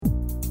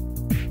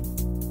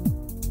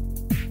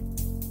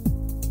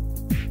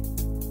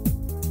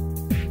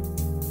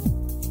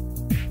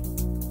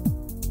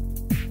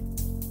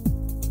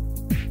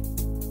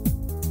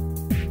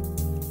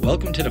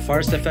Welcome to the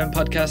Forest FM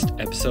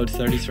podcast, episode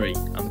 33.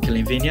 I'm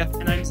Killian Vigna.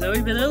 And I'm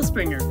Zoe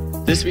Biddle-Springer.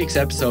 This week's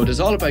episode is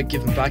all about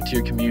giving back to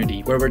your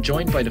community, where we're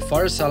joined by the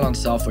Forest Salon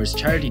Software's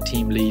charity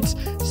team leads,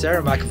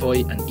 Sarah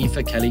McAvoy and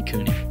Aoife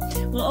Kelly-Cooney.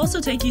 We'll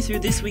also take you through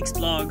this week's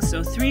blog,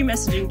 so 3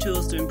 messaging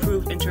tools to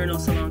improve internal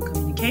salon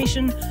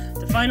communication,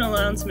 the final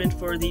announcement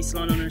for the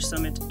Salon Owners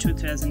Summit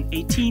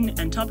 2018,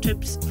 and top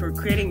tips for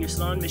creating your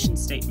salon mission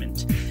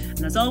statement.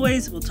 And as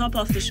always, we'll top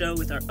off the show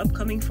with our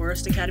upcoming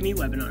Forest Academy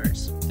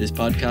webinars. This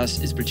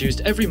podcast is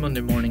produced every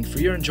Monday morning for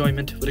your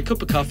enjoyment with a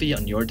cup of coffee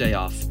on your day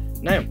off.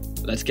 Now,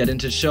 let's get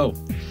into the show.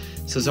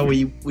 So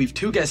Zoe, we've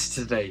 2 guests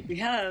today. We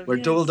have. We're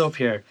doubled up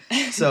here.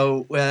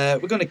 So we're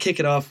going to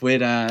kick it off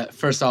with,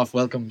 first off,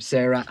 welcome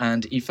Sarah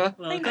and Aoife.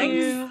 Welcome. Thank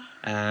you.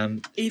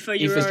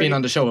 Aoife's been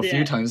on the show a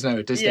few times now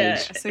at this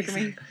stage. Sick of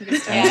me.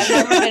 I've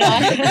never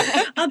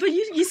been on. But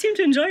you seem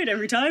to enjoy it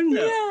every time,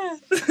 though. Yeah.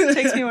 It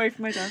takes me away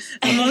from my desk.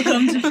 And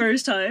welcome to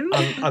first time.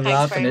 I'm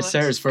laughing. It's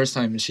Sarah's first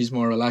time and she's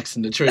more relaxed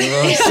than the 3 of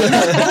us.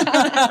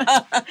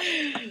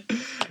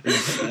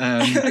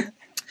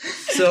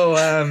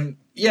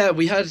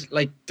 We had,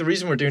 the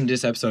reason we're doing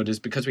this episode is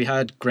because we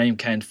had Graham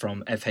Kent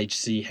from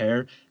FHC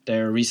Hair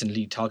there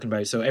recently talking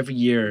about it. So every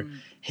year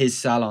his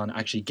salon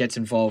actually gets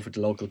involved with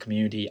the local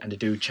community and they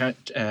do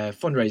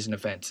fundraising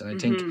events. And I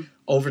think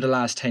over the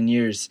last 10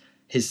 years,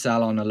 his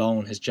salon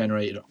alone has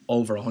generated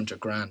over 100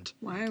 grand.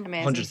 Wow.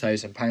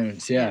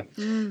 £100,000, yeah.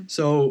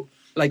 So,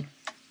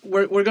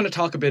 we're going to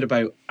talk a bit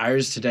about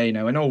ours today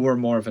now. I know we're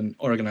more of an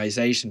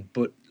organisation,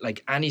 but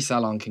any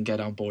salon can get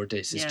on board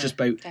this. It's just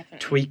about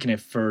tweaking it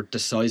for the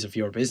size of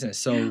your business.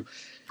 So do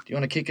you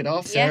want to kick it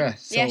off, Sarah?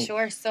 Yeah,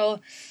 sure. So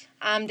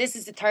this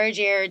is the 3rd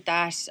year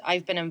that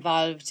I've been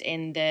involved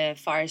in the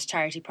Forest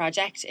Charity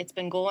Project. It's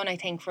been going, I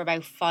think, for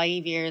about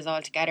 5 years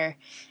altogether.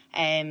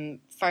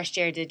 First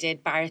year they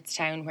did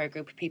Barrettstown, where a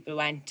group of people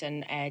went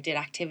and did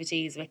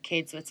activities with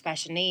kids with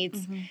special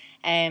needs.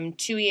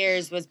 2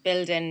 years was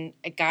building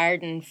a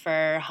garden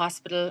for a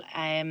hospital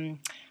and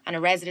a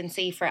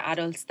residency for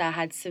adults that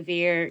had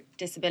severe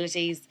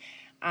disabilities.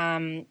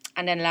 And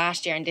then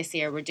last year and this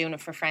year we're doing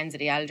it for Friends of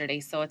the Elderly.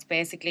 So it's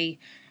basically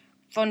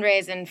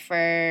fundraising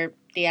for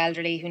the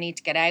elderly who need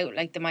to get out.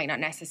 They might not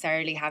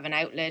necessarily have an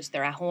outlet.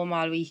 They're at home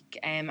all week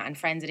and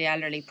Friends of the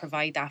Elderly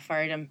provide that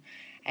for them.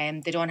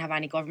 They don't have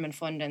any government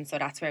funding, so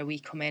that's where we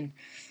come in.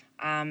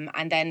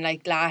 And then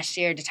last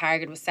year the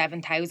target was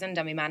 7,000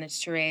 and we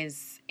managed to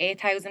raise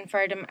 8,000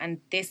 for them, and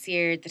this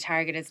year the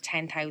target is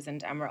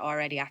 10,000 and we're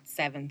already at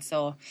 7.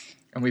 So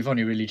and we've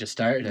only really just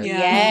started it.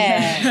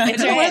 Yeah. I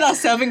don't know where that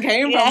 7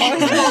 came from.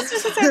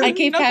 I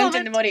keep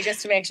counting the money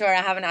just to make sure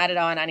I haven't added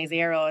on any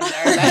zeros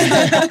or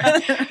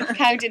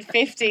counted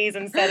 50s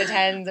instead of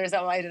 10s or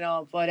something, I don't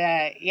know. But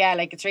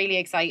it's really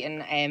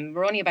exciting.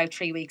 We're only about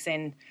 3 weeks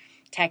in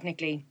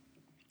technically,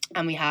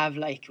 and we have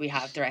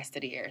the rest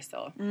of the year.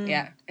 So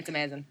it's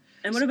amazing.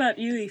 And what about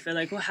you,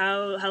 Aoife?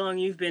 How long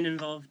you've been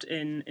involved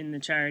in the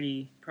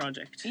charity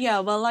project? Yeah,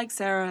 well, like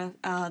Sarah,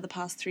 the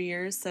past 3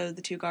 years, so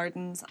the 2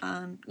 gardens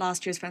and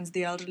last year's Friends of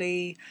the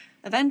Elderly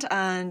event,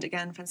 and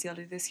again Friends of the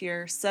Elderly this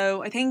year.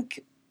 So I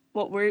think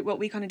what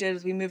we kind of did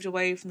is we moved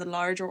away from the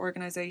larger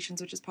organisations,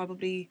 which is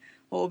probably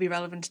what will be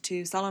relevant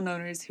to salon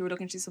owners who are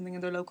looking to do something in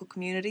their local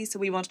community. So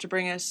we wanted to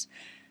bring it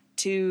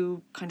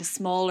to kind of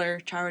smaller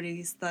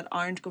charities that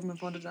aren't government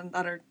funded and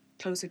that are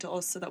closer to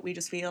us, so that we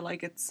just feel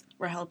like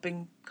we're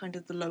helping kind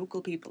of the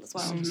local people as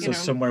well. So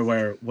somewhere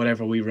where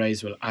whatever we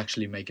raise will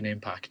actually make an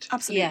impact.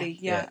 Absolutely,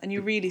 yeah. And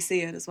you really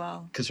see it as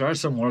well. Because there are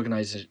some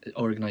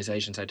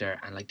organisations out there,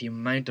 and the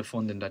amount of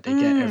funding that they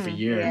get every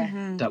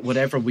year, that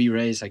whatever we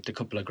raise, the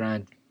couple of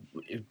grand,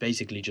 it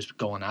basically just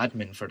go on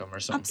admin for them or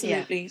something.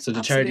 Absolutely. So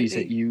the charities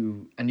that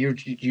you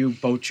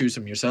both choose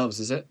them yourselves,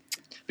 is it?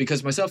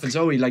 Because myself and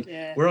Zoe,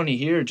 we're only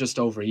here just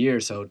over a year,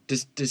 so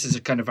this is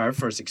kind of our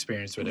first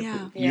experience with it.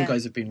 Yeah. But you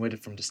guys have been with it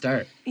from the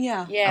start.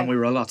 Yeah. And we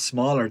were a lot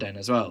smaller then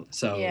as well.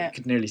 So I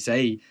could nearly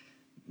say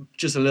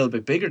just a little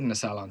bit bigger than a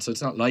salon. So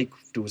it's not like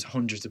there was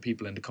hundreds of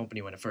people in the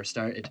company when it first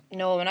started.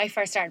 No, when I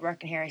first started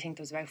working here, I think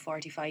there was about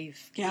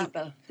 45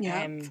 people.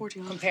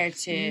 40 compared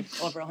to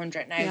over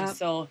 100 now. Yeah.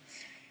 So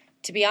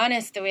to be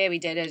honest, the way we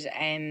did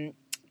it,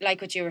 like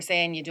what you were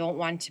saying, you don't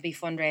want to be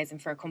fundraising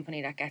for a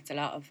company that gets an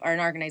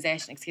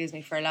organisation,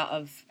 for a lot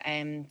of,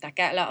 that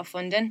get a lot of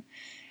funding.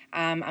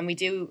 And we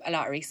do a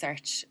lot of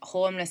research.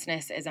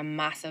 Homelessness is a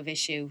massive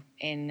issue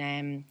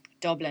in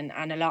Dublin,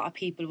 and a lot of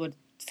people would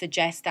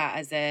suggest that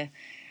as a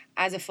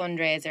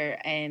fundraiser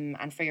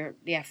and for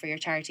your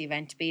charity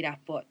event to be that.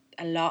 But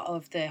a lot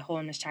of the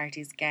homeless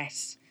charities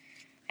get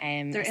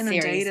a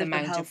serious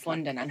amount of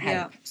funding and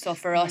help. So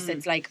for us,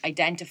 it's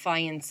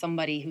identifying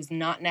somebody who's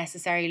not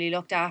necessarily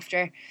looked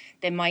after.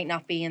 They might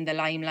not be in the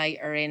limelight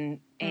or in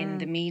in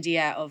the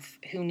media of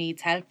who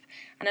needs help.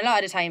 And a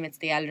lot of the time it's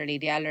the elderly.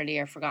 The elderly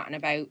are forgotten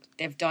about.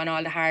 They've done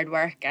all the hard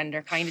work and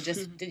they're kind of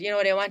just, you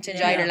know, they want to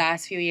enjoy their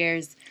last few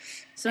years.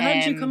 So how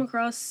did you come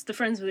across the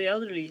Friends with the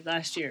Elderly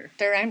last year?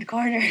 They're around the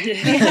corner.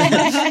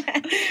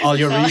 All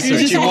your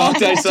research, you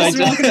walked outside. Just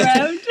walking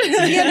around?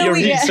 Your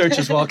research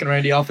is walking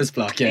around the office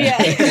block, We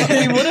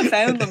would have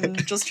found them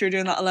just through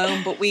doing that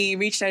alone, but we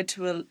reached out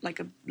to a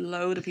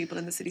load of people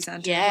in the city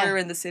centre. Yeah. We're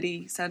in the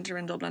city centre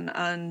in Dublin,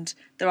 and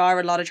there are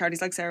a lot of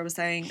charities, like Sarah was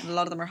saying, and a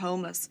lot of them are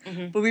homeless.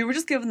 But we were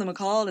just giving them a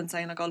call and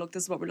saying, like, oh, look,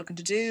 this is what we're looking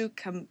to do.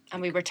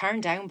 And we were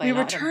turned down by We a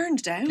were lot of them.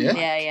 turned down.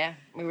 Yeah.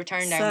 We were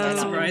turned down by a lot of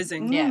them.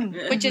 Surprising. Yeah,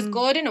 which is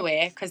good in a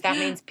way because that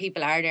means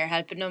people are there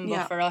helping them. But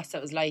Yeah. for us,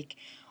 it was like,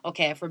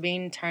 okay, if we're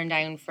being turned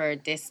down for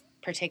this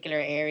particular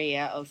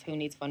area of who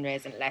needs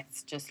fundraising,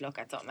 let's just look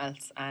at something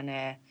else.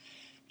 And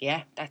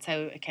that's how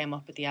it came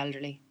up with the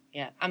elderly.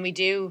 Yeah, and we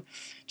do,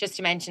 just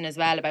to mention as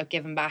well about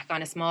giving back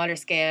on a smaller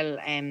scale.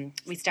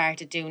 We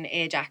started doing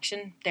Age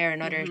Action. They're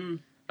another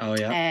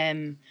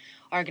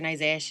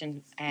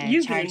organisation,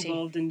 You've charity. been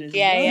involved in this.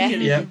 Yeah, as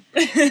well,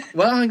 Yeah.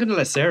 Well, I'm going to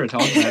let Sarah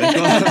talk about it.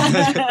 Go on.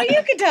 Well,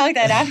 you can talk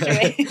that after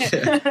me.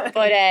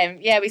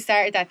 But we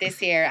started that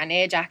this year, and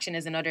Age Action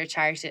is another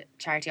charity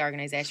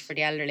organisation for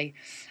the elderly.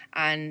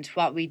 And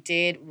what we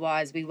did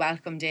was we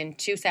welcomed in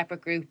 2 separate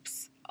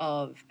groups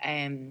of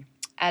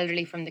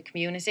elderly from the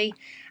community,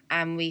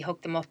 and we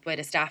hooked them up with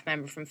a staff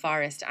member from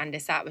Forest, and they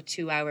sat with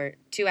 2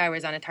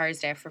 hours on a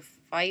Thursday for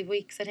 5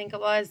 weeks, I think it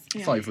was.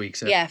 5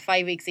 weeks. Yeah,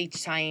 5 weeks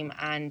each time.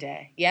 And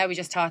we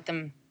just taught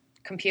them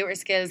computer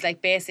skills,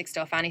 like basic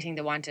stuff, anything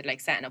they wanted,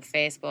 like setting up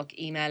Facebook,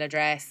 email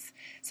address.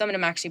 Some of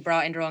them actually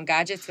brought in their own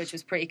gadgets, which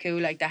was pretty cool.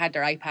 Like they had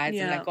their iPads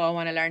and like, oh, I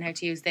want to learn how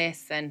to use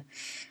this. And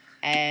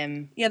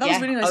that was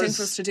really nice thing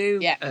for us to do.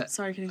 Yeah.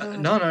 Sorry, can you go ahead?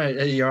 No,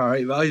 you're all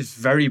right. I was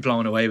very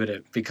blown away with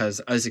it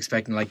because I was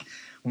expecting, like,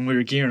 when we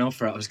were gearing up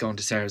for it, I was going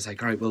to Sarah, I was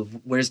like, all right, well,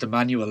 where's the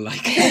manual?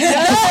 Like,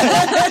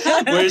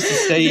 where's the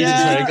stages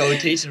where I go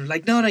teach them?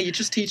 Like, no, you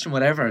just teach them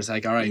whatever. I was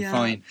like, all right,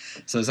 fine.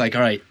 So it's like,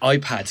 all right,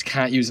 iPads,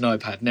 can't use an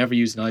iPad, never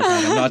use an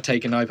iPad, I'm not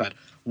taking an iPad.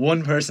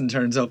 One person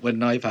turns up with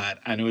an iPad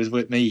and it was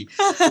with me.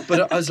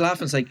 But I was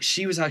laughing, it's like,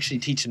 she was actually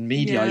teaching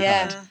me the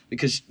iPad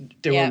because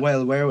they were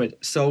well aware of it.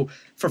 So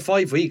for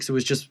 5 weeks, it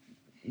was just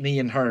me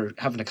and her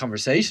having a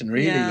conversation,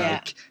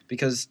 really,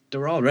 because they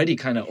were already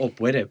kind of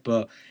up with it.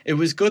 But it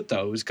was good,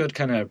 though. It was good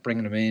kind of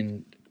bringing them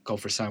in, go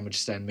for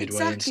sandwiches then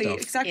midway and stuff.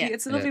 Exactly.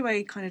 It's a lovely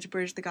way kind of to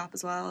bridge the gap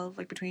as well,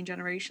 like between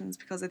generations,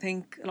 because I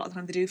think a lot of the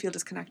time they do feel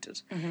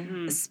disconnected,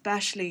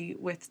 especially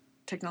with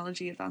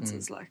technology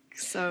advances,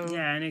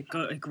 and it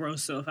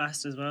grows so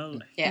fast as well.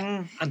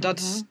 And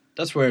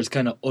that's where it's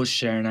kind of us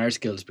sharing our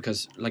skills,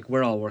 because like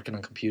we're all working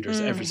on computers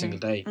every single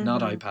day,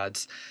 not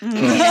iPads. But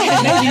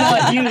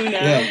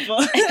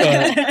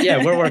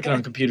we're working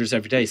on computers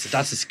every day, so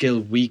that's a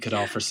skill we could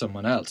offer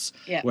someone else.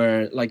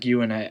 Where like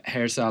you in a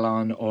hair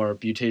salon or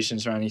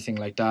beauticians or anything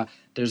like that,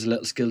 there's a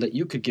little skill that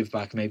you could give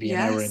back maybe an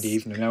hour in the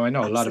evening. Now I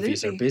know a lot of you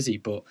are busy,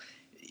 but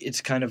it's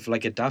kind of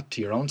like adapt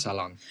to your own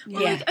salon.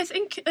 Well, I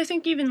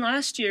think even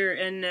last year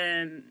in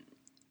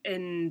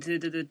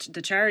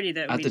the charity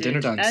that we did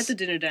at the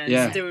dinner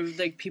dance, there were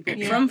like people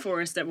from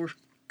Forest that were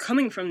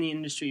coming from the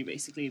industry,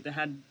 basically, that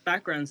had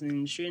backgrounds in the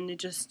industry, and they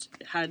just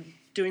had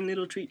doing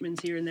little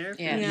treatments here and there.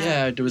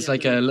 There was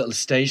like a little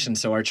station,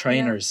 so our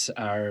trainers,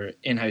 our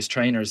in-house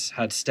trainers,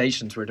 had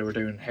stations where they were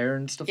doing hair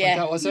and stuff like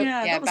that, was it?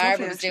 Yeah,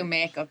 Barbara was doing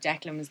makeup,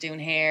 Declan was doing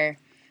hair,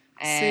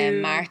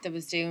 Martha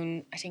was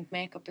doing, I think,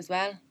 makeup as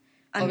well.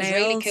 And it was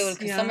really cool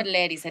because some of the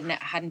ladies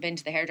hadn't been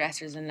to the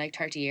hairdressers in like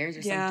 30 years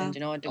or something, you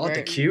know.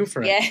 The queue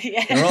for it.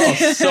 Yeah. They're all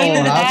so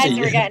even the happy. lads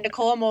were getting to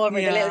comb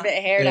over the little bit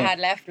of hair they had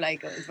left.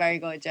 Like, it was very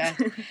good, But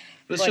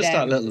it's just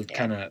that little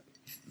kind of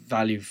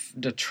value,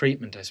 the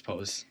treatment, I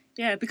suppose.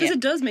 Yeah, because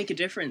it does make a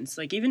difference.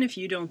 Like, even if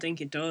you don't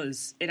think it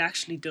does, it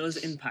actually does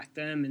impact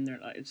them in their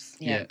lives.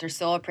 Yeah, they're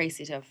so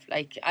appreciative.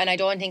 Like, and I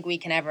don't think we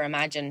can ever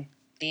imagine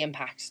the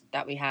impact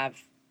that we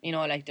have. You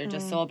know, like, they're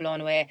just so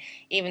blown away.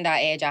 Even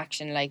that Age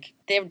Action, like,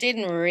 they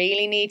didn't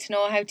really need to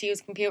know how to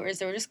use computers.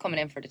 They were just coming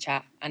in for the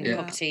chat and the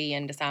cup of tea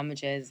and the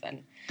sandwiches.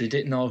 And they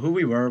didn't know who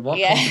we were, what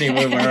company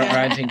we were, or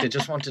anything. They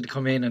just wanted to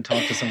come in and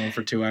talk to someone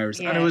for 2 hours.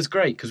 And it was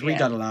great because we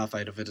got a laugh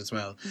out of it as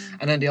well.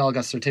 And then they all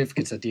got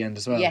certificates at the end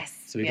as well. Yes.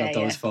 So we got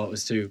those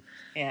photos too.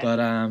 Yeah. But,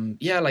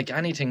 like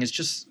anything, is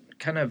just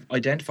kind of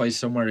identify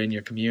somewhere in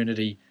your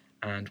community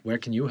and where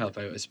can you help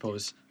out, I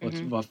suppose.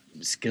 What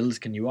skills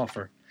can you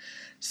offer?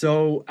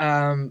 So,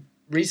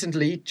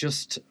 recently,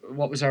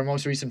 what was our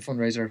most recent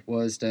fundraiser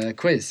was the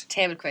quiz.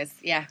 Table quiz,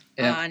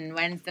 on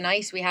Wednesday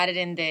night. We had it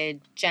in the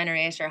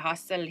Generator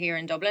Hostel here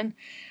in Dublin.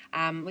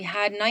 We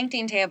had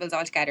 19 tables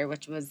altogether,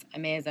 which was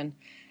amazing.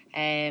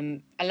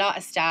 A lot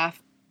of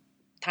staff,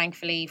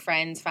 thankfully,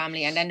 friends,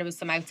 family, and then there was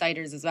some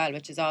outsiders as well,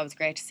 which is always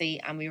great to see.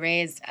 And we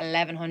raised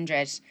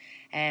 1,100.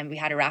 We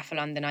had a raffle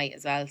on the night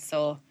as well.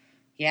 So,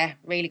 yeah,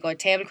 really good.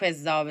 Table quiz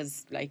is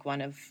always like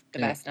one of the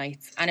best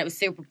nights. And it was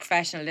super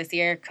professional this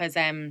year because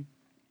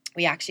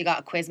we actually got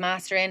a quiz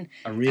master in,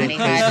 A real and he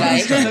quiz had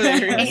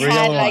master. like he Real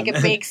had like one.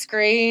 a big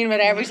screen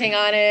with everything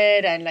on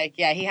it, and like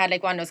he had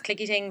like one of those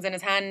clicky things in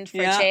his hand for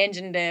Yeah.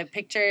 changing the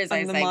pictures. I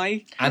And was the like,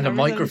 mic. And a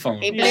everything.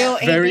 microphone. he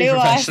Very blew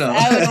us professional.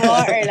 out of the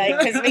water, like,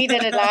 because we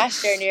did it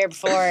last year and the year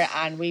before,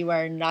 and we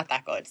were not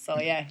that good. So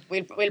yeah,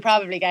 we'll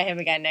probably get him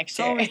again next It's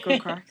year. always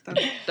good crack though.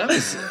 That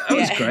was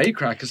Yeah. great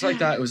crack. It's like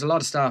that. It was a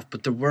lot of staff,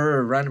 but there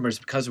were randomers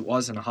because it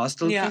was in a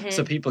hostel. Yeah.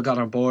 So people got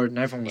on board and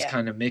everyone was Yeah.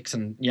 kind of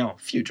mixing, a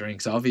few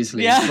drinks,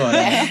 obviously. Yeah. But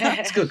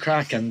it's good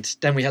crack. And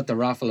then we had the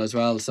raffle as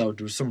well. So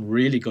there was some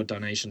really good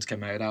donations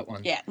came out of that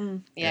one.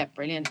 Yeah,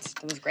 brilliant.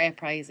 There was great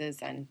prizes,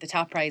 and the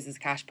top prize is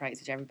cash prize,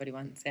 which everybody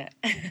wants. Yeah.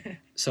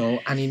 So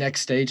any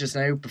next stages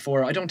now?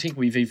 Before I don't think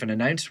we've even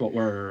announced what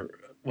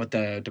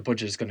the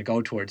budget is going to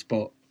go towards,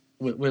 but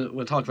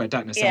we'll talk about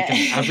that in a Yeah. second.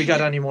 Have we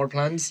got any more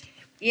plans?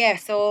 Yeah,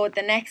 so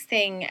the next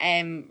thing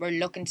we're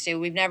looking to do,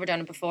 we've never done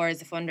it before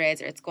as a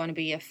fundraiser, it's going to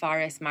be a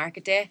forest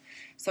market day.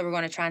 So we're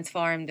going to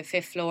transform the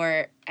 5th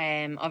floor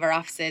of our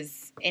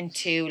offices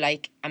into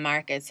like a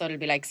market. So it'll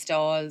be like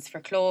stalls for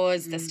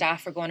clothes. The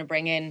staff are going to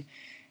bring in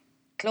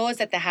clothes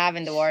that they have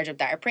in the wardrobe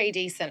that are pretty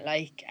decent,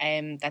 like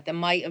that they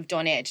might have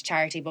donated to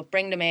charity, but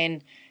bring them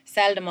in,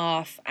 sell them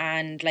off,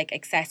 and like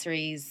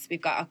accessories. We've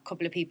got a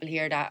couple of people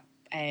here that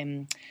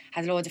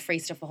has loads of free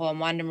stuff at home.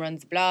 One of them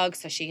runs a blog,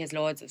 so she has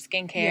loads of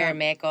skincare and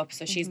makeup,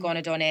 so she's going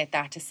to donate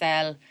that to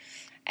sell.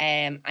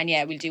 And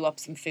yeah, we'll do up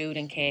some food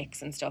and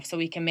cakes and stuff, so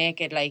we can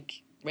make it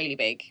like really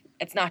big.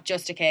 It's not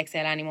just a cake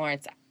sale anymore.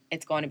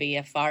 It's going to be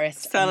a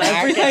forest Sell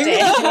market everything. day.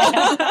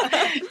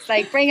 It's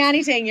like, bring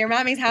anything, your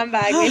mammy's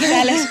handbag, we'll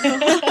sell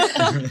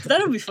it.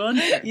 That'll be fun.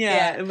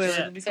 Yeah, it will.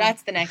 It'll be So fun.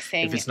 that's the next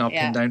thing. If it's not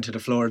yeah. pinned down to the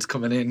floor, it's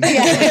coming in.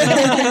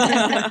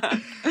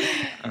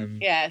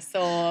 Yeah,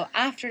 so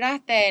after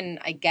that then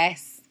I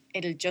guess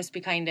it'll just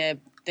be kind of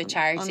the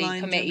charity Online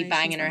committee donations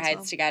banging our and heads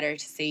stuff. together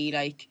to see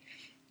like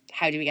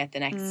how do we get the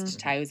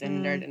next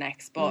 1,000 or the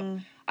next, but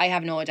I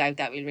have no doubt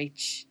that we'll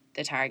reach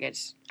the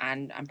target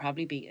and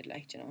probably beat it,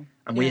 like, you know.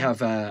 And we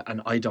have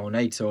an I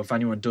Donate, so if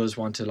anyone does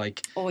want to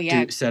like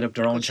set up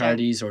their own Good shout.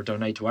 charities or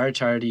donate to our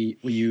charity,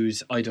 we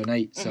use I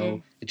Donate.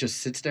 So it just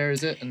sits there,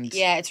 is it? And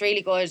Yeah, it's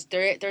really good.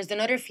 There's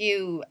another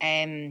few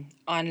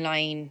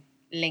online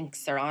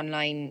links or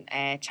online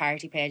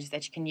charity pages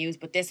that you can use,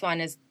 but this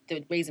one is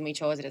the reason we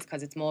chose it is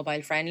because it's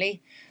mobile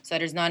friendly. So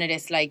there's none of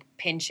this like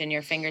pinching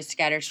your fingers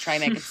together to try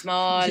and make it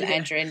small,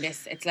 enter in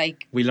this. It's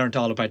like we learnt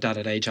all about that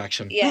at Age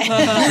Action. yeah,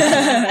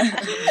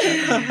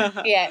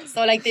 yeah.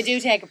 So like they do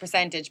take a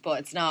percentage, but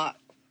it's not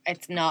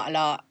a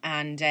lot.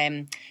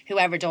 And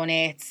whoever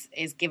donates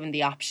is given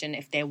the option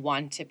if they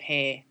want to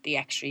pay the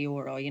extra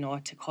euro, you know,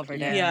 to cover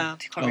the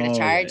Oh,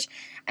 charge.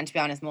 And to be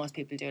honest, most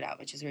people do that,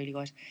 which is really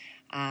good.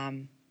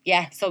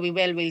 Yeah, so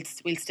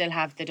we'll still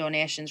have the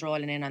donations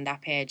rolling in on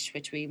that page,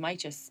 which we might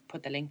just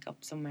put the link up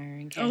somewhere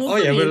in case. Oh,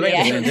 yeah, we'll link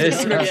it in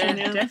this.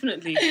 Yeah,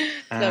 definitely.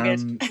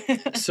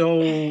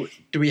 So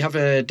do we have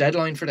a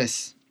deadline for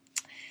this?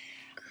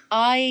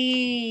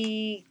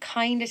 I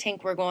kind of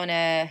think we're going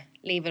to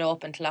leave it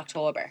open till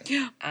October.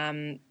 Yeah.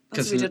 Um,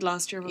 That's what we did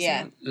last year, wasn't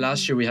yeah. it?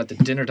 Last year we had the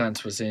dinner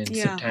dance was in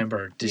Yeah.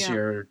 September. This Yeah.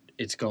 year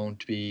it's going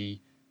to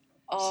be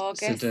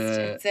August.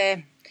 the- It's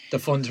a the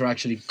funds are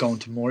actually going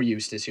to more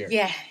use this year.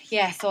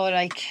 yeah. So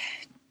like,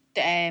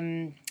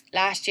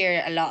 last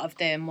year a lot of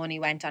the money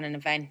went on an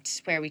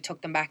event where we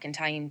took them back in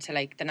time to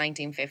like the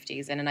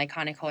 1950s in an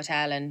iconic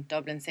hotel in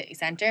Dublin city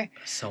centre.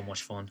 So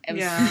much fun. It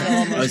was Yeah.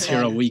 so much I was here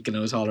a fun. week and I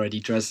was already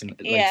dressing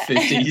like Yeah.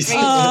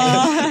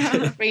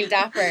 50s. Real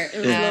dapper. It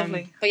was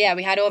lovely. But yeah,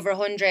 we had over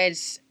 100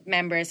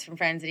 members from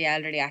Friends of the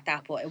Elderly at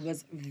that, but it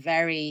was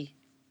very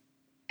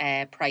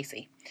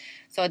pricey.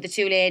 So the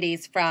two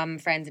ladies from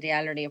Friends of the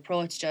Elderly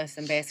approached us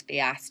and basically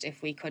asked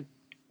if we could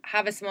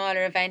have a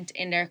smaller event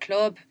in their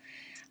club,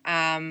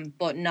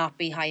 but not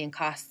be high in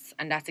costs.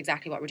 And that's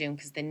exactly what we're doing,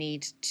 because they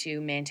need to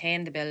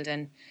maintain the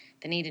building.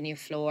 They need a new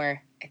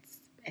floor.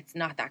 It's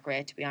not that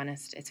great, to be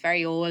honest. It's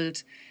very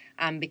old.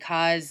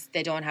 Because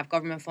they don't have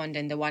government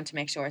funding, they want to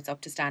make sure it's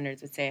up to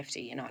standards with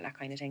safety and all that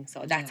kind of thing.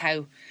 So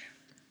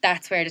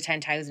that's where the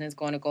 10,000 is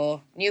going to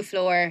go. New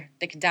floor,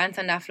 they can dance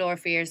on that floor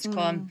for years to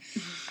come.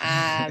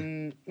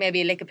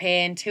 Maybe a lick of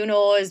paint, who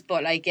knows?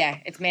 But like, yeah,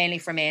 it's mainly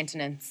for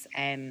maintenance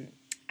and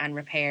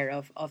repair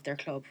of their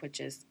club, which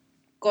is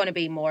going to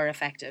be more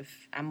effective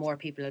and more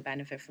people will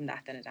benefit from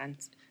that than a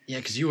dance. Yeah,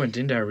 because you went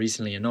in there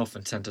recently enough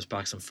and sent us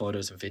back some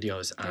photos and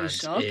videos, and was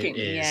shocking. it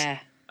is. Yeah.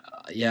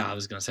 Yeah, I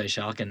was going to say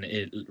shocking.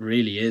 It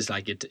really is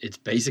like it's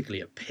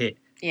basically a pit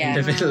Yeah. in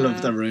the middle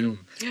of the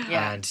room,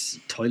 Yeah. and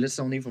toilets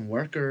don't even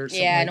work or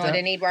something Yeah, like no, that.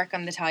 they need work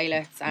on the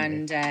toilets,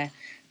 and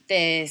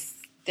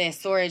the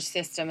storage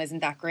system isn't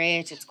that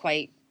great. It's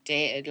quite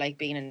dated, like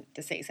being in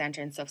the city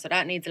centre and stuff. So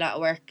that needs a lot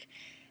of work.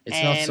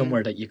 It's not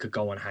somewhere that you could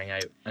go and hang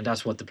out, and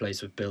that's what the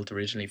place was built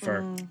originally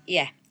for.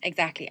 Yeah,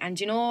 exactly. And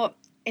you know,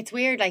 it's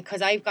weird, like,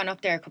 because I've gone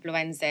up there a couple of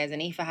Wednesdays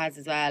and Aoife has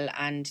as well,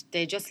 and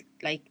they just,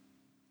 like,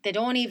 they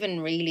don't even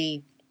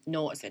really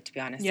notice it, to be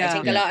honest. Yeah. I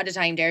think a lot of the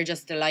time they're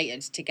just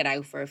delighted to get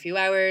out for a few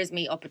hours,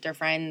 meet up with their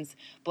friends,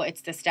 but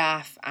it's the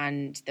staff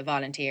and the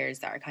volunteers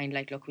that are kind of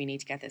like, look, we need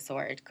to get this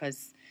sorted,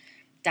 because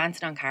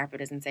dancing on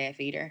carpet isn't safe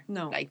either.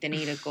 No. Like, they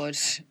need a good,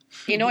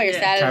 you know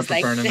yourselves, Carpet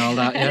like, burning, all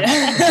that,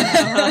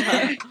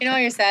 yeah. you know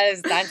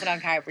yourselves, dancing on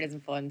carpet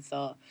isn't fun.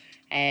 So,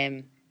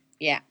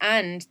 yeah,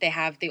 and they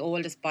have the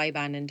oldest boy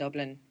band in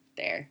Dublin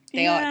there.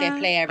 They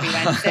play every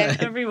Wednesday.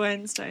 Every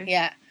Wednesday.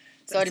 Yeah.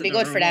 So That's it'd be the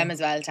good number for them one. as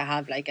well to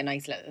have like a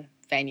nice little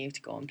venue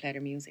to go and play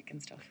their music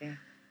and stuff.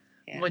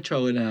 Yeah. Might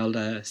throw in an old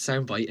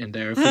soundbite in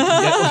there if we can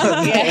get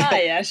one. Yeah.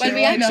 Yeah, sure. Well,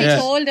 we why not? actually Yeah.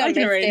 told them I if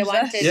can they arrange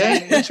that. wanted,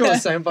 Yeah, we'll throw a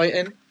soundbite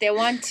in. they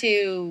want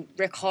to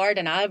record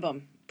an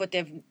album, but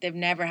they've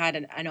never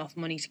had enough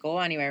money to go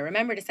anywhere.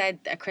 Remember, they said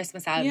a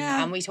Christmas album,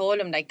 Yeah. and we told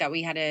them like that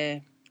we had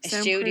a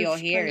Soundproof studio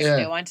here, place. so Yeah.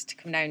 they wanted to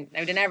come down.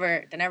 Now they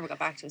never got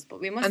back to us, but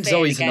we must. And say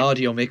Zoe's it an again.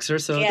 audio mixer,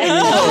 so Yeah.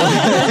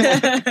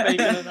 there you go. Very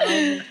good at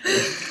album.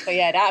 But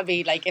yeah, that'd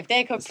be like if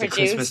they could It's the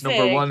produce Christmas the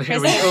number one. Here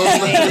we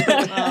Christmas go.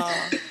 movie.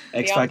 Oh.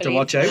 X Factor,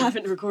 watch I out.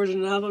 haven't recorded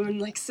an album in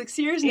like 6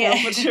 years now,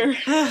 Yeah. but sure.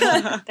 There's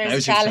a Now's your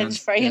challenge chance,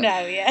 for you yeah. now,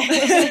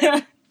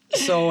 yeah.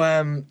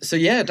 So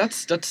yeah,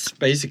 that's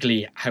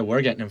basically how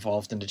we're getting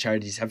involved in the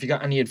charities. Have you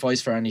got any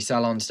advice for any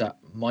salons that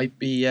might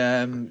be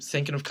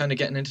thinking of kind of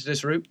getting into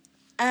this route?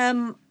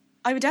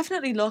 I would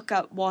definitely look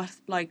at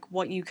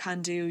what you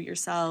can do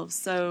yourselves.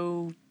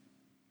 So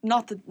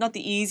not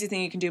the easy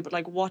thing you can do, but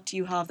like what do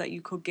you have that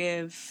you could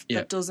give Yeah.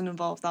 that doesn't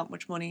involve that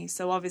much money.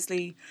 So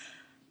obviously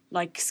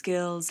like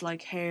skills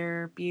like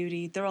hair,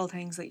 beauty, they're all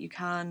things that you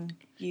can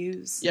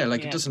use. Yeah,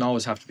 like Yeah. it doesn't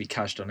always have to be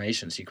cash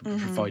donations. You can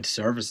provide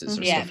services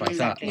or Yeah, stuff like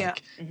exactly.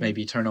 that. Yeah.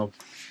 Maybe turn up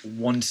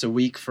once a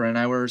week for an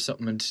hour or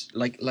something, and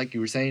like you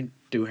were saying,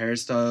 do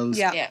hairstyles,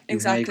 Yeah, Yeah. do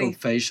exactly.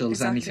 makeup, facials,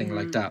 Exactly. anything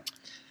like that.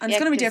 And Yeah,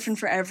 it's going to be 'cause- different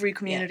for every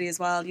community as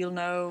well. You'll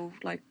know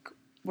like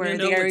where You'll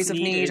know the areas what's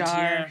of need needed, are,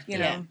 yeah. you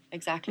Yeah, know.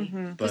 exactly.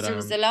 Mhm. Because But, there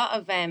was a lot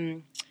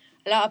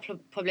of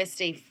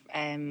publicity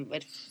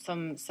with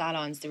some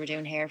salons that were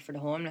doing hair for the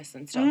homeless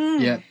and stuff.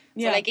 Yeah. So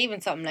Yeah. like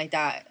even something like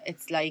that,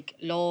 it's like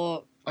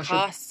low I feel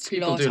cost,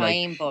 people low do, like-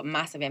 time, but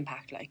massive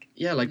impact. Like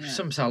Yeah, like Yeah.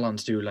 some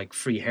salons do like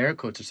free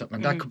haircuts or something,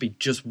 and that could be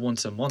just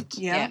once a month.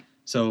 Yeah. Yeah.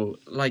 So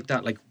like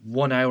that, like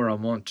 1 hour a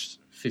month,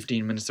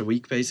 15 minutes a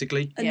week,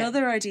 basically. Yeah.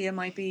 Another idea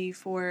might be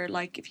for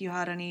like if you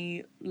had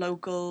any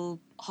local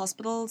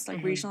hospitals,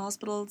 like regional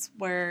hospitals,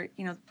 where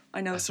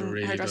I know That's some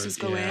really hairdressers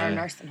good, go yeah. or in,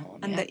 nursing home.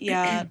 and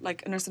yeah.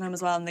 like a nursing home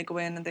as well, and they go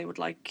in and they would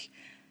like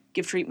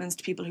give treatments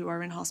to people who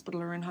are in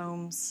hospital or in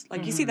homes.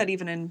 Like you see that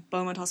even in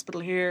Beaumont Hospital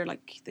here,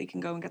 like they can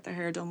go and get their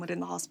hair done within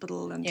the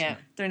hospital and Yeah.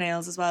 their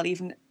nails as well.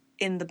 Even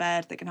in the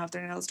bed, they can have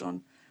their nails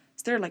done.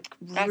 So they're like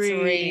That's a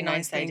really, really nice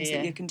nice things idea,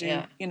 that you can do.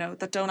 yeah.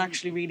 That don't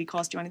actually really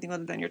cost you anything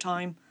other than your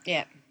time.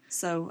 Yeah.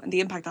 So, and the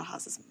impact that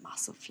has is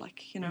massive.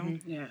 Like Yeah.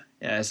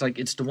 Yeah, it's like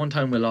it's the one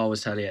time we'll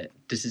always tell you.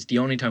 This is the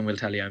only time we'll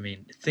tell you. I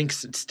mean, think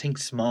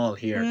small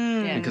here,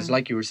 Yeah. because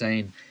like you were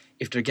saying,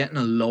 if they're getting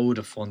a load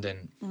of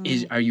funding,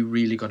 are you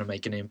really going to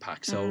make an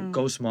impact? So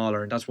go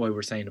smaller, and that's why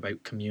we're saying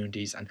about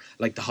communities and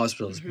like the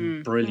hospitals.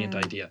 Brilliant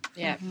idea.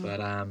 Yeah.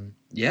 But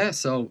yeah,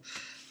 so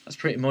that's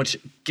pretty much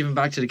giving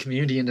back to the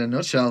community in a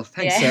nutshell.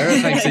 Thanks, Yeah. Sarah.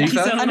 Thanks, Thank you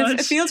Aoife. so and much.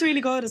 it feels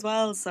really good as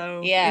well.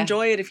 So Yeah.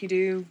 enjoy it if you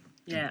do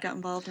Yeah. get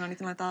involved in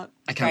anything like that.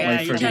 I can't Yeah,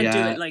 wait you for can't the.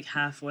 do it like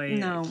halfway.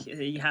 No. Like,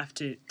 you have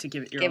to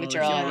give it your Give all. it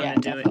your if you all, wanna yeah, do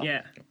it. definitely.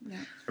 Yeah.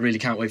 I really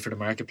can't wait for the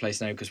marketplace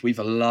now, because we've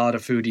a lot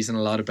of foodies and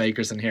a lot of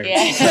bakers in here,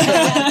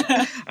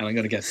 Yeah. and I'm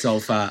going to get so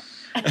fat.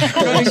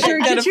 I'm sure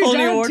get a Get your full dad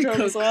new to wardrobe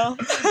cook. as well.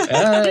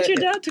 Get your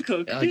dad to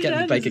cook. I'll Your get to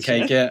dad bake a is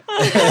cake, chef.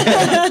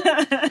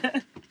 yeah.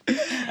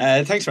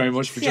 Thanks very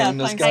much for Yeah,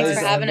 joining us, thanks. guys.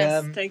 Thanks for having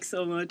us. Thanks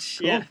so much.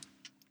 Cool. Yeah.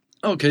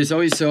 Okay,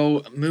 Zoe,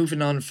 so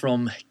moving on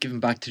from giving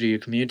back to your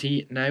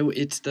community, now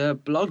it's the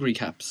blog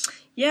recaps.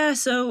 Yeah,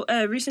 so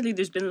recently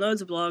there's been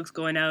loads of blogs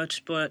going out,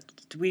 but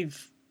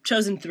we've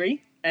chosen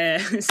 3.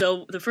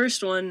 So the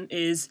first one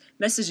is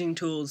messaging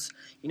tools,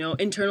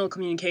 internal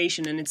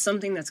communication, and it's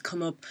something that's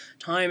come up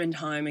time and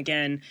time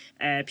again.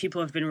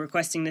 People have been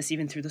requesting this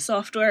even through the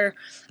software.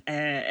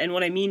 And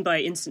what I mean by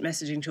instant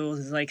messaging tools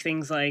is like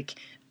things like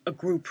a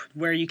group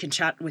where you can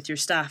chat with your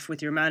staff,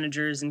 with your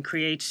managers, and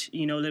create,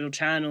 little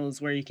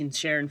channels where you can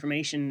share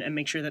information and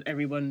make sure that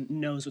everyone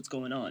knows what's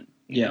going on.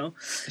 You know?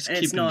 It's And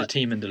keeping the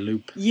team in the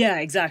loop. Yeah,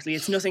 exactly.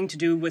 It's nothing to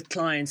do with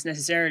clients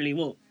necessarily.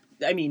 Well,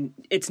 I mean,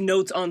 it's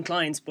notes on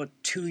clients, but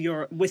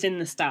within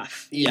the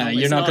staff. Yeah, It's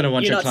you're not gonna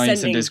want you're your not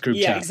clients in this group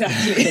yeah, chat.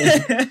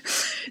 exactly.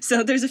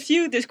 So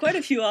there's quite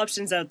a few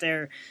options out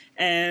there.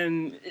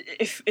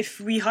 If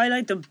we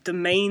highlight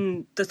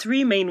the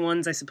 3 main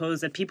ones, I suppose,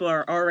 that people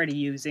are already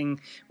using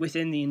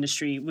within the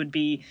industry would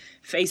be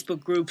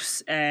Facebook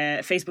groups.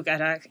 Facebook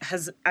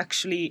has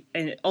actually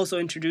also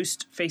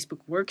introduced Facebook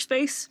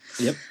Workspace.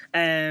 Yep.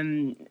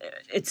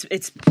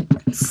 It's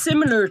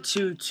similar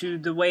to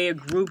the way a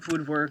group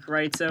would work,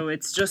 right? So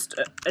it's just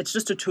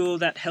a tool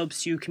that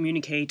helps you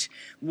communicate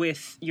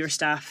with your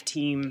staff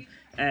team,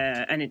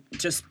 and it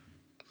just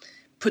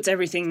puts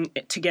everything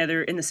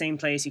together in the same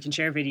place. You can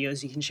share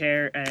videos, you can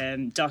share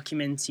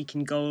documents, you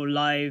can go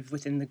live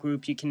within the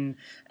group, you can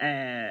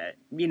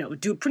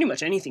do pretty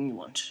much anything you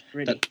want,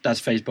 really. That's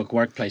Facebook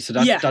Workplace. So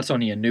that's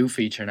only a new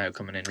feature now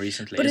coming in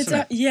recently, but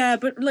isn't it?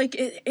 But like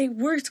it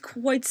works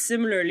quite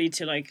similarly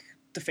to like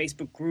the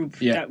Facebook group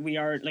that we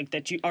are like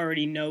that you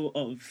already know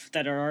of,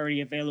 that are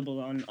already available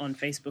on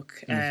Facebook.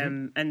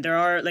 And there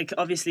are like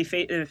obviously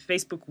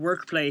Facebook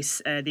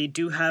Workplace, they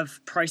do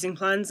have pricing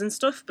plans and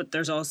stuff, but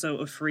there's also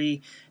a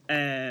free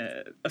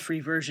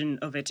version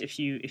of it if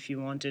you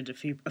wanted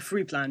a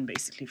free plan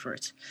basically for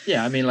it.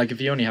 Yeah, I mean, like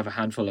if you only have a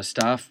handful of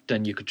staff,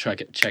 then you could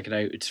check it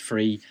out. It's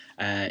free.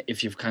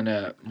 If you've kind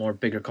of more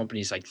bigger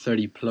companies like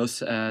 30 plus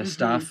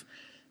staff,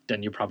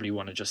 then you probably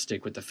want to just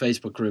stick with the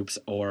Facebook groups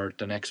or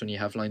the next one you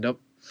have lined up.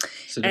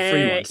 So the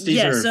free ones.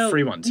 These are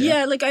free ones.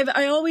 Yeah, like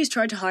I always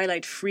try to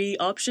highlight free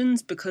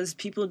options because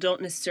people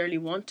don't necessarily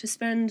want to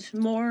spend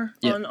more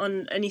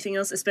on anything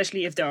else,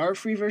 especially if there are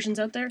free versions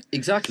out there.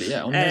 Exactly,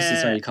 yeah,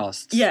 unnecessary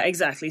costs. Yeah,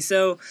 exactly.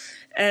 So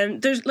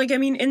there's like, I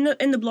mean,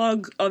 in the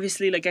blog,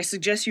 obviously, like I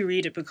suggest you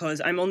read it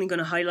because I'm only going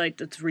to highlight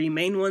the three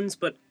main ones,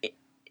 but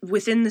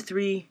within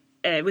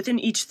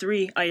each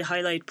three, I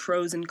highlight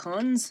pros and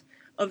cons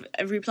of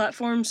every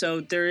platform. So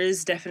there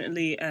is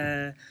definitely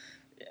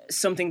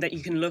something that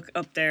you can look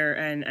up there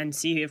and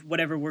see if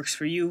whatever works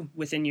for you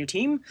within your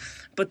team.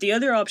 But the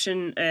other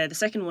option, the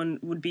second one,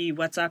 would be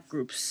WhatsApp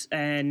groups,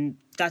 and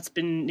that's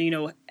been,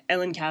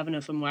 Ellen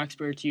Kavanagh from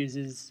Waxbert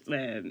uses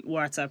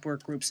WhatsApp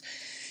work groups.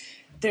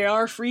 They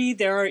are free,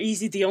 they are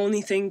easy. The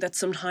only thing that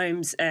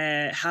sometimes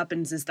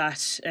happens is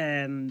that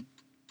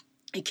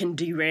it can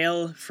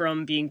derail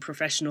from being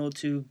professional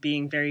to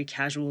being very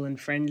casual and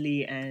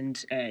friendly,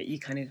 and you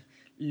kind of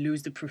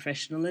lose the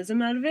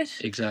professionalism out of it.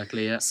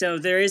 Exactly, yeah. So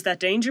there is that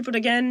danger, but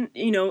again,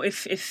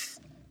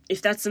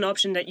 if that's an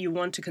option that you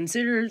want to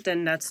consider,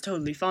 then that's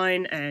totally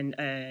fine, and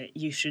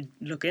you should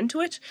look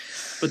into it.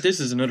 But this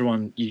is another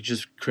one, you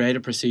just create a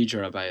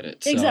procedure about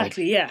it. So,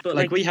 exactly, yeah. But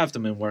like we have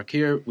them in work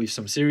here, we've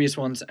some serious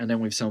ones, and then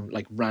we've some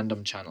like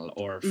random channel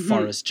or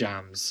Forest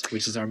Jams,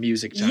 which is our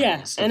music channel.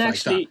 Yeah, and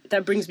actually like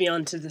that brings me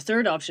on to the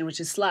third option, which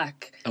is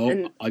Slack.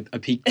 Oh, I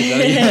peeked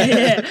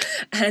it out.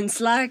 And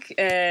Slack,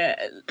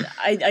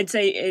 I'd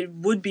say it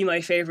would be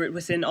my favourite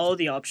within all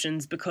the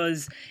options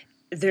because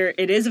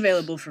it is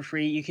available for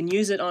free. You can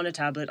use it on a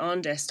tablet,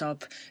 on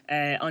desktop,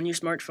 on your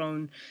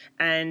smartphone,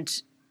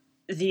 and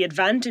the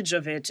advantage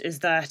of it is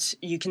that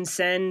you can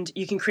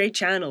create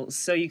channels.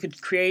 So you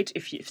could create,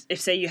 if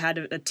say you had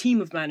a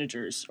team of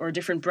managers or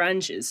different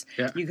branches,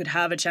 you could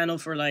have a channel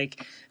for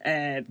like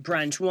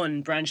branch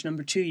 1, branch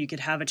number 2. You could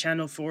have a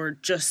channel for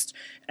just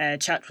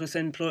chat with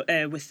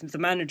the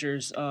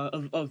managers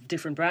of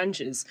different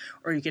branches,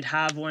 or you could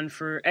have one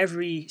for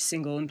every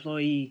single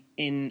employee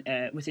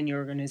within your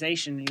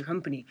organization, your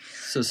company.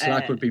 So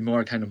Slack would be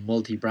more kind of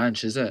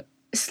multi-branch, is it?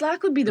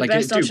 Slack would be the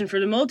best option for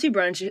the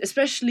multi-branch,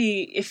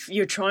 especially if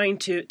you're trying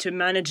to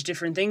manage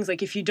different things.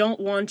 Like if you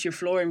don't want your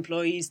floor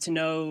employees to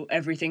know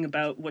everything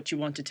about what you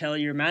want to tell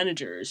your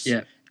managers,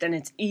 then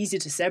it's easy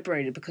to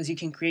separate it because you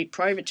can create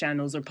private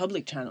channels or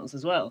public channels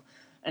as well.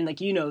 And like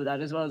that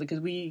as well, because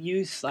we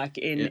use Slack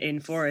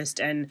in Forest,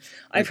 and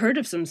I've heard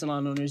of some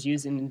salon owners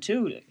using them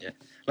too. Yeah.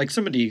 Like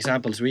some of the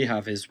examples we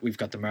have is we've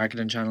got the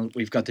marketing channel,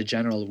 we've got the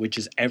general, which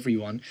is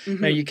everyone.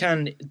 Now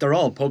they're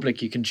all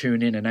public, you can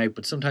tune in and out,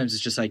 but sometimes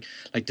it's just like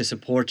the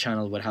support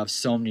channel would have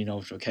so many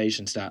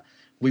notifications that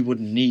we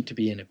wouldn't need to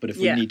be in it. But if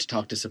we need to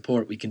talk to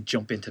support, we can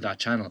jump into that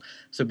channel.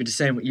 So it'd be the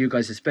same with you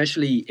guys,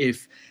 especially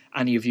if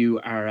any of you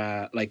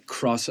are like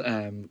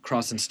crossing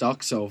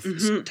stock. So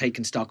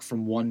taking stock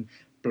from one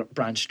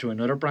branch to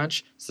another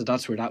branch. So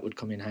that's where that would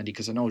come in handy,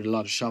 because I know a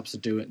lot of shops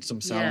that do it and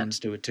some salons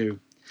do it too.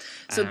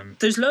 So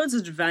there's loads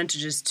of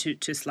advantages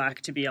to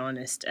Slack, to be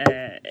honest.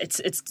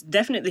 It's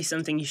definitely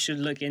something you should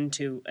look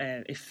into.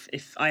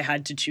 If I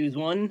had to choose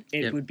one,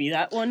 it would be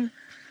that one.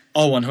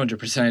 Oh,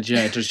 100%,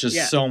 yeah. There's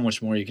just so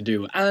much more you can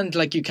do. And,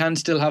 like, you can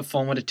still have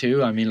fun with it,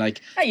 too. I mean,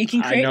 like... Yeah, you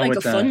can create, like,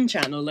 a fun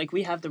channel. Like,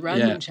 we have the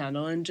random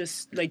channel, and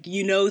just, like,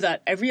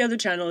 that every other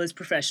channel is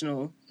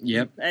professional.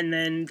 Yep. And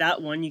then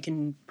that one, you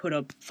can put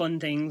up fun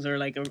things or,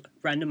 like, a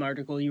random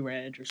article you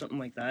read or something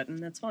like that, and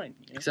that's fine.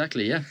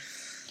 Exactly, yeah.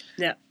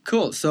 Yeah.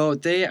 Cool. So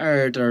they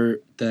are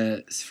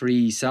the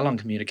free salon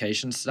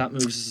communications. That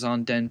moves us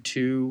on then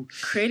to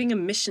creating a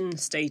mission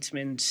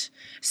statement.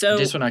 So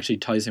this one actually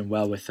ties in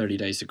well with 30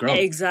 Days to Grow.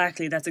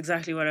 Exactly. That's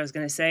exactly what I was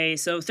going to say.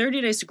 So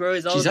 30 Days to Grow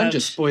is all about... I'm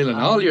just spoiling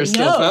all your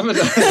stuff, haven't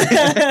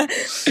I?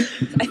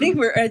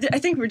 I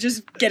think we're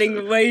just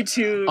getting way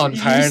too on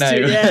par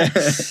now.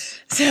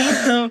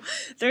 So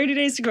 30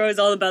 Days to Grow is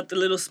all about the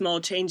little small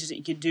changes that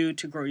you could do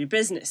to grow your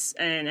business.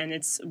 And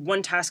it's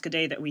one task a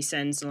day that we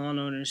send salon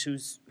owners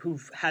who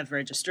have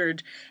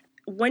registered.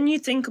 When you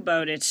think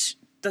about it,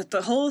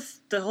 the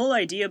whole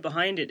idea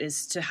behind it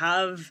is to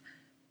have...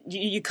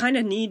 You kind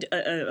of need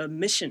a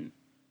mission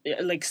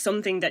like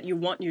something that you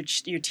want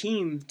your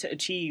team to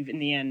achieve in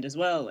the end as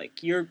well.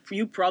 Like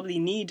you probably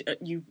need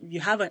you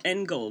have an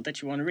end goal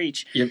that you want to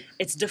reach. Yep.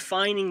 It's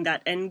defining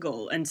that end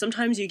goal, and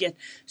sometimes you get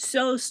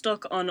so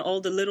stuck on all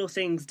the little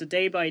things, the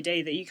day by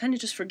day, that you kind of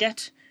just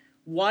forget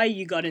why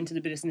you got into the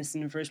business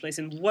in the first place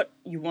and what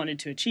you wanted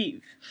to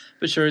achieve.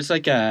 But sure, it's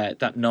like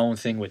that known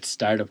thing with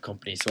startup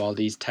companies. So all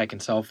these tech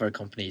and software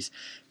companies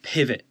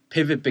pivot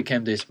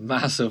became this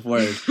massive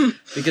word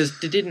because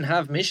they didn't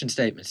have mission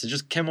statements. They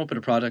just came up with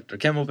a product or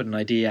came up with an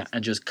idea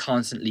and just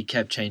constantly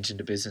kept changing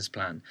the business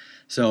plan.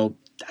 So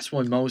that's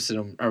why most of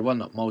them, or well,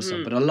 not most of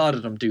them, but a lot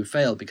of them do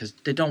fail because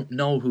they don't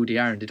know who they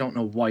are and they don't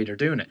know why they're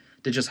doing it.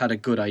 They just had a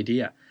good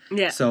idea.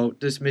 Yeah. So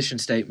this mission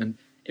statement,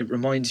 it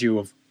reminds you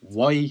of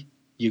why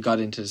you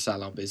got into the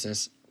salon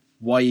business,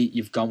 why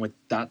you've gone with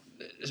that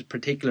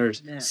particular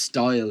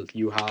style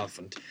you have,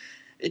 and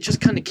it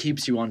just kind of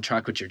keeps you on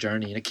track with your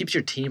journey, and it keeps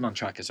your team on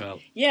track as well.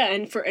 Yeah,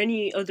 and for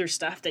any other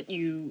staff that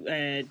you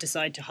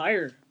decide to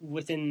hire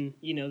within,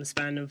 the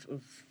span of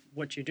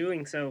what you're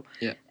doing. So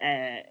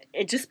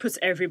it just puts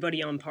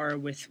everybody on par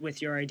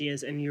with your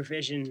ideas and your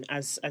vision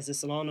as a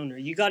salon owner.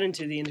 You got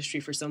into the industry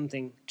for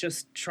something.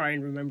 Just try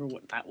and remember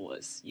what that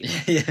was,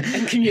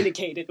 and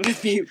communicate it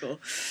with people.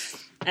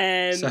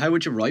 So how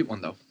would you write one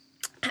though?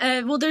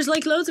 Well, there's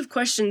like loads of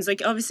questions.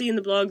 Like obviously in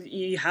the blog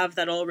you have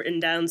that all written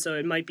down, so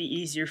it might be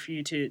easier for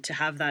you to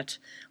have that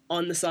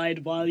on the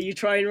side while you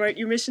try and write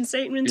your mission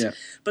statement. Yeah.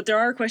 But there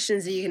are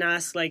questions that you can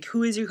ask, like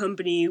who is your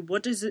company?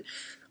 What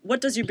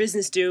does your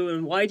business do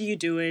and why do you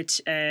do it?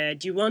 Do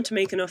you want to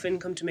make enough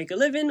income to make a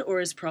living,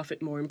 or is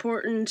profit more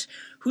important?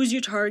 Who's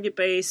your target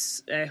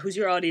base? Who's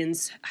your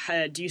audience?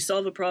 Do you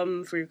solve a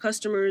problem for your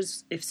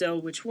customers? If so,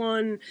 which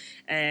one?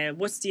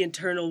 What's the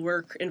internal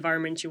work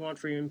environment you want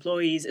for your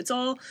employees? It's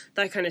all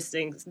that kind of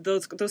things,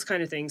 those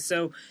kind of things.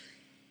 So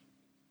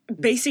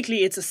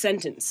basically it's a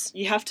sentence.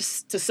 You have to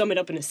sum it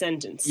up in a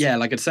sentence. Yeah,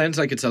 like it sounds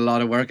like it's a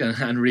lot of work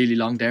and really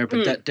long there,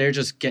 but they're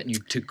just getting you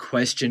to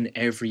question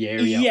every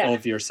area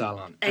of your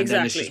salon. And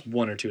then it's just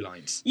 1 or 2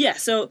 lines. Yeah,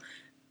 so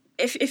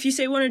if you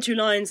say 1 or 2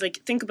 lines,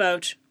 like think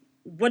about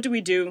what do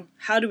we do,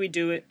 how do we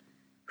do it,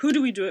 who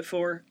do we do it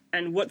for,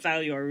 and what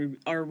value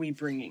are we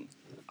bringing?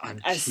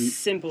 And as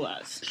simple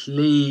as.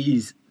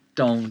 Please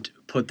don't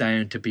put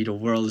down to be the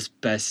world's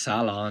best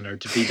salon or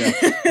to be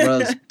the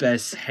world's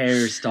best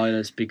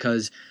hairstylist,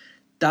 because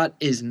that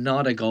is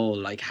not a goal.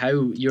 Like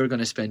how you're going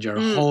to spend your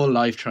whole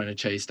life trying to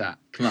chase that.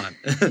 Come on.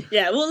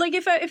 Yeah, well, like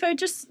if I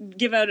just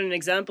give out an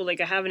example, like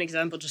I have an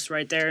example just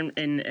right there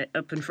in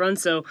up in front.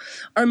 So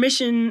our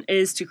mission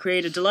is to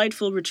create a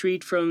delightful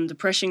retreat from the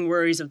pressing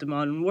worries of the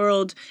modern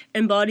world.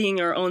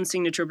 Embodying our own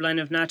signature blend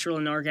of natural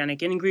and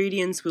organic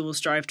ingredients, we will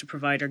strive to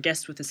provide our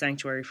guests with a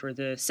sanctuary for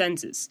the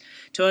senses.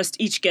 To us,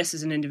 each guest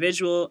is an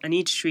individual and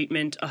each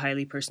treatment a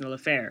highly personal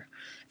affair.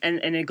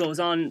 And it goes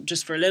on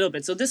just for a little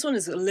bit. So this one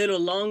is a little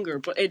longer,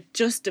 but it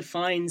just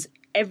defines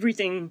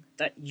everything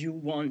that you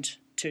want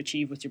to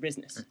achieve with your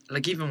business.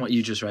 Like even what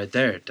you just read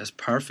there, that's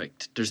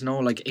perfect. There's no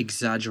like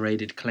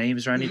exaggerated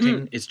claims or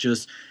anything. It's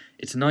just,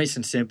 it's nice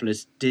and simple.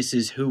 This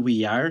is who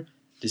we are.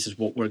 This is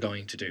what we're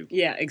going to do.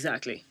 Yeah,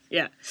 exactly.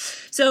 Yeah.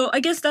 So I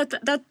guess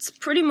that's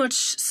pretty much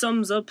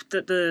sums up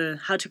the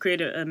how to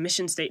create a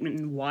mission statement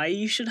and why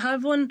you should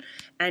have one.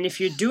 And if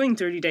you're doing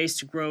 30 days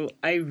to grow,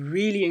 I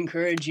really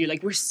encourage you,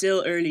 like we're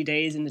still early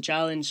days in the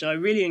challenge, so I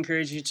really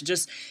encourage you to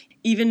just,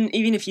 even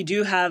if you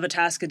do have a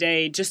task a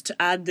day, just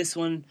to add this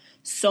one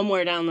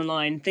somewhere down the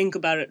line, think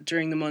about it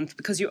during the month,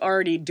 because you're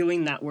already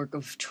doing that work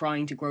of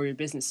trying to grow your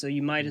business. So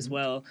you might as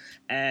well,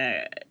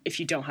 if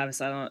you don't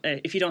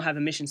have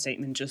a mission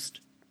statement, just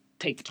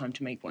take the time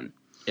to make one.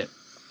 Yeah.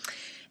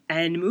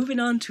 And moving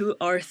on to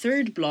our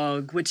third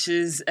blog, which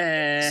is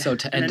so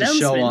to end the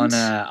show on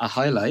a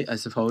highlight, I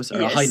suppose, or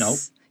a high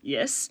note.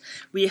 Yes,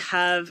 we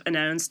have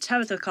announced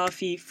Tabitha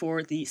Coffey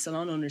for the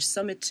Salon Owners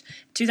Summit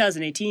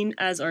 2018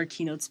 as our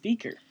keynote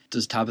speaker.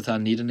 Does Tabitha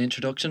need an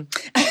introduction?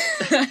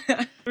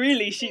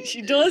 Really,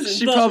 she doesn't.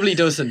 She probably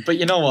doesn't, but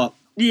you know what?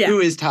 Yeah. Who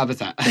is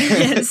Tabitha?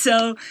 Yeah,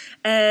 so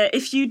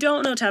if you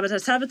don't know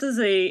Tabitha's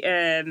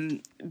a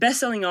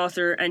best-selling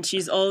author, and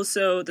she's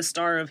also the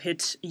star of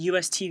hit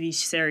US TV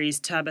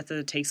series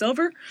Tabitha Takes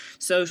Over.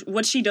 So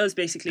what she does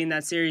basically in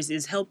that series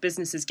is help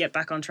businesses get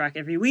back on track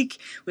every week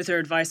with her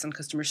advice on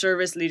customer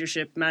service,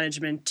 leadership,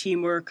 management,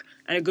 teamwork,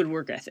 and a good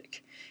work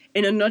ethic.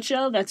 In a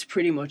nutshell, that's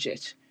pretty much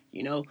it,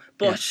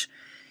 But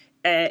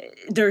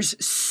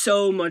there's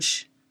so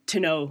much to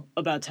know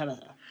about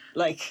Tabitha.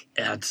 Like,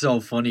 yeah, it's so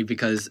funny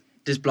because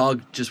this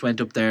blog just went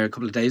up there a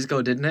couple of days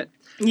ago, didn't it?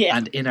 Yeah.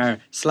 And in our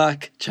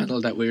Slack channel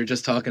that we were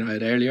just talking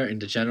about earlier, in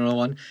the general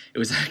one, it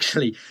was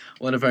actually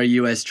one of our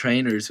US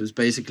trainers was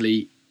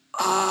basically,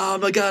 oh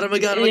my God.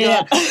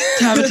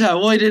 Tabitha,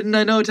 why didn't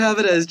I know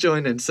Tabitha is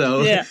joining?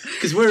 So,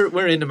 because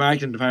we're in the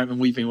marketing department,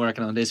 we've been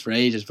working on this for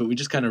ages, but we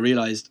just kind of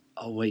realised,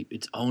 oh wait,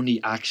 it's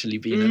only actually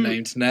being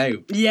announced now.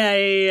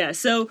 Yeah.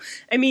 So,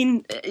 I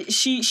mean,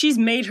 she's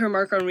made her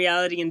mark on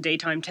reality and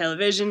daytime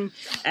television,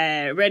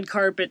 red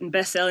carpet and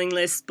best-selling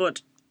lists,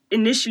 but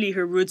initially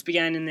her roots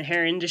began in the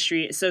hair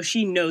industry, so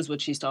she knows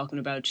what she's talking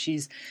about.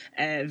 She's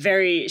a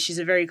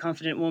very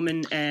confident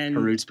woman, and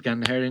Her roots began in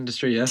the hair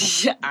industry, yeah.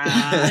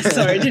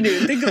 sorry, I didn't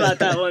even think about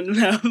that one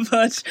now.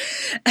 But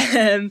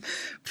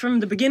from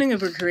the beginning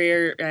of her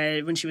career,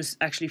 when she was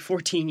actually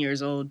 14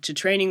 years old, to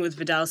training with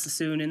Vidal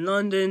Sassoon in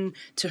London,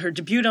 to her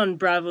debut on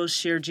Bravo's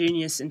Sheer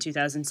Genius in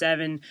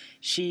 2007,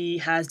 she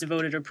has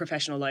devoted her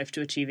professional life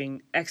to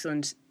achieving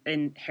excellence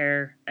in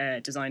hair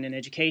design and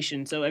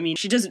education. So, I mean,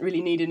 she doesn't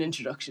really need an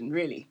introduction,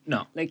 really.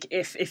 No. Like,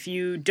 if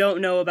you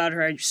don't know about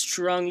her, I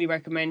strongly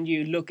recommend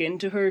you look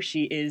into her.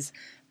 She is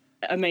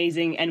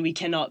amazing, and we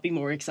cannot be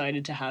more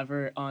excited to have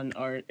her on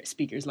our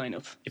speakers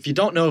lineup. If you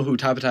don't know who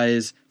Tabitha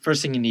is,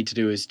 first thing you need to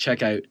do is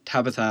check out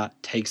Tabitha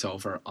Takes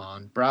Over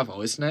on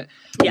Bravo, isn't it?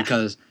 Yeah.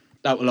 Because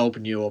that will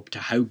open you up to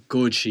how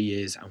good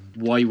she is and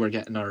why we're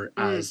getting her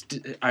as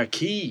our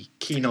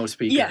keynote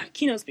speaker. Yeah,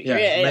 keynote speaker.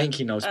 Main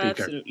keynote speaker.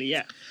 Absolutely,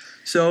 yeah.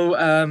 So,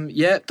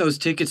 those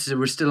tickets,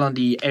 we're still on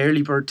the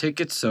early bird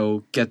tickets,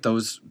 so get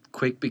those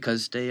quick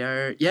because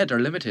they're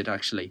limited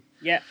actually.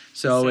 Yeah.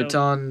 So it's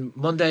on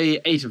Monday,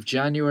 8th of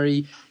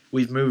January.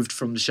 We've moved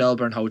from the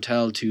Shelbourne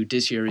Hotel to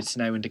this year it's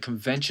now in the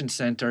Convention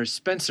Centre,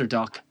 Spencer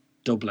Dock,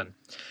 Dublin.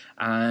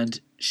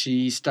 And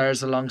she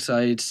stars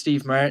alongside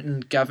Steve Martin,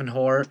 Gavin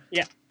Hoare,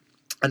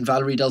 and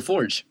Valerie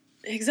Delforge.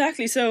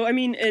 Exactly. So, I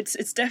mean,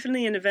 it's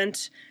definitely an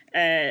event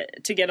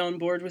to get on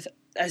board with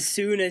as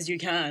soon as you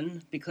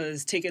can,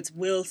 because tickets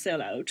will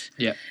sell out.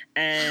 Yeah.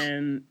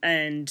 And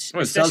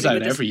it sells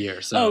out every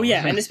year. So. Oh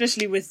yeah, and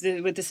especially with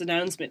this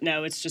announcement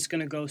now, it's just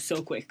going to go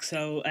so quick.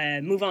 So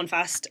move on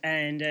fast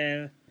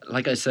and.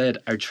 Like I said,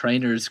 our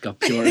trainers got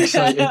pure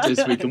excited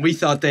this week, and we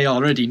thought they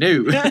already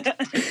knew.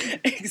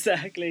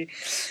 Exactly.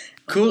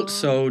 Cool.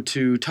 So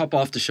to top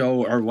off the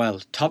show,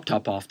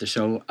 top off the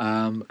show,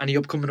 any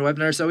upcoming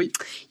webinars, Zoe?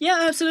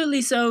 Yeah,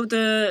 absolutely. So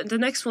the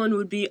next one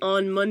would be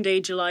on Monday,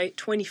 July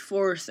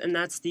 24th, and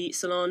that's the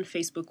Salon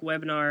Facebook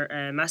webinar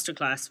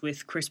masterclass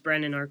with Chris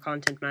Brennan, our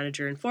content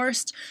manager in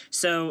Forest.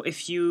 So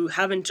if you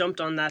haven't jumped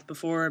on that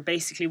before,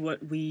 basically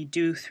what we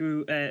do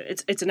through,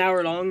 it's an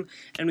hour long,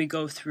 and we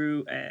go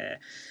through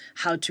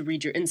how to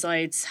read your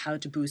insights, how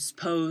to boost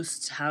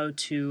posts, how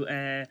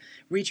to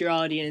reach your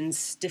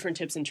audience, different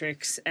tips and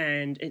tricks,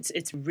 and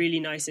it's a really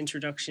nice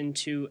introduction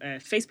to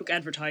Facebook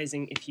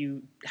advertising if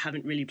you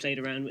haven't really played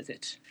around with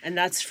it. And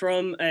that's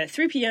from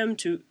 3 p.m.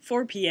 to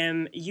 4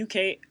 p.m.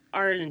 UK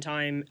Ireland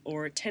time,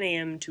 or 10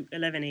 a.m. to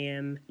 11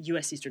 a.m.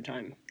 US Eastern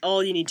time.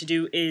 All you need to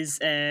do is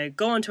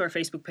go onto our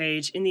Facebook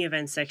page. In the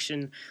events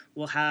section,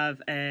 we'll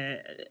have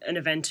an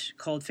event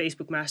called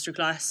Facebook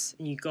Masterclass,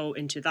 and you go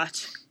into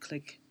that,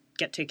 click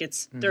get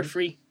tickets. They're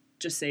free.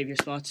 Just save your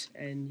spot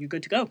and you're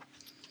good to go.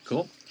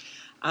 Cool.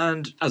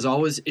 And as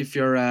always, if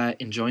you're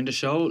enjoying the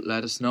show,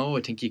 let us know.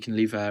 I think you can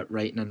leave a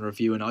rating and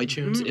review in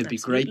iTunes. It'd be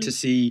great to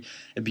see.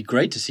 It'd be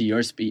great to see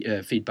your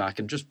feedback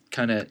and just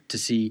kind of to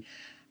see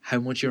how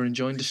much you're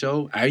enjoying the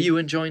show. Are you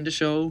enjoying the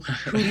show?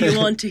 Who do you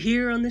want to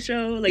hear on the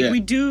show? Like we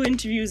do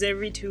interviews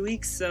every 2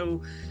 weeks,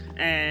 so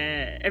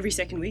every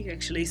second week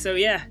actually. So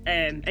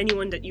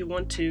anyone that you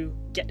want to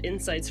get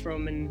insights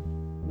from and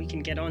we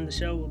can get on the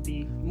show, we'll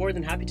be more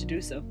than happy to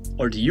do so.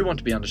 Or do you want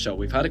to be on the show?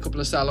 We've had a couple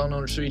of salon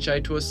owners reach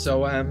out to us,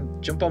 so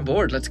jump on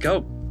board. Let's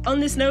go. On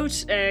this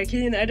note,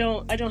 Killian, I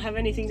don't have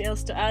anything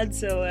else to add,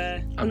 so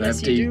unless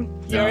empty.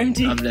 You do, you're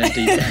empty. I'm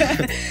empty.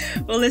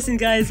 Well, listen,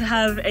 guys,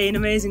 have an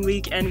amazing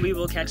week, and we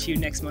will catch you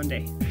next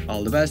Monday.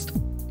 All the best.